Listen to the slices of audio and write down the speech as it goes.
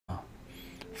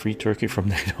Free Turkey from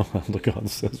NATO. Erdogan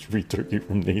says free Turkey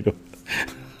from NATO.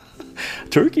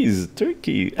 Erdogan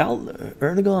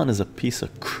is a piece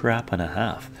of crap and a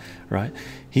half, right?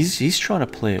 He's trying to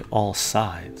play all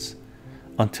sides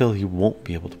until he won't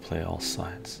be able to play all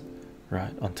sides,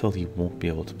 right? Until he won't be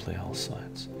able to play all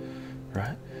sides,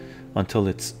 right? Until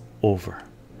it's over.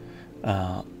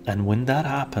 And when that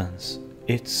happens,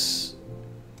 it's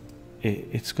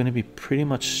going to be pretty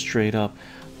much straight up.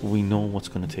 We know what's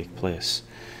going to take place.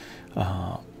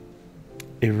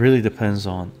 It really depends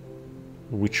on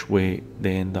which way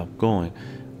they end up going.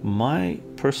 My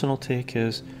personal take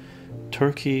is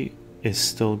Turkey is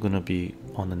still going to be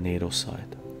on the NATO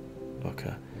side.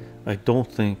 Okay, I don't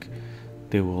think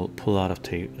they will pull out of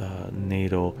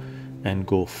NATO and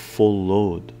go full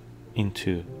load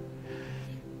into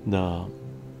the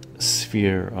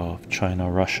sphere of China,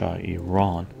 Russia,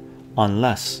 Iran,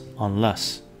 unless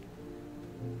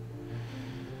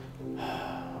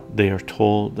they are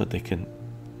told that they can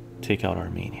take out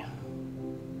Armenia.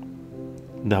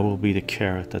 That will be the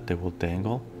carrot that they will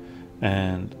dangle.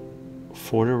 And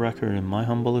for the record, in my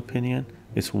humble opinion,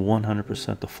 it's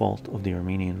 100% the fault of the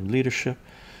Armenian leadership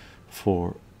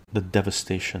for the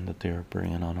devastation that they are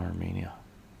bringing on Armenia.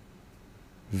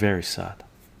 Very sad,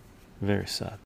 very sad.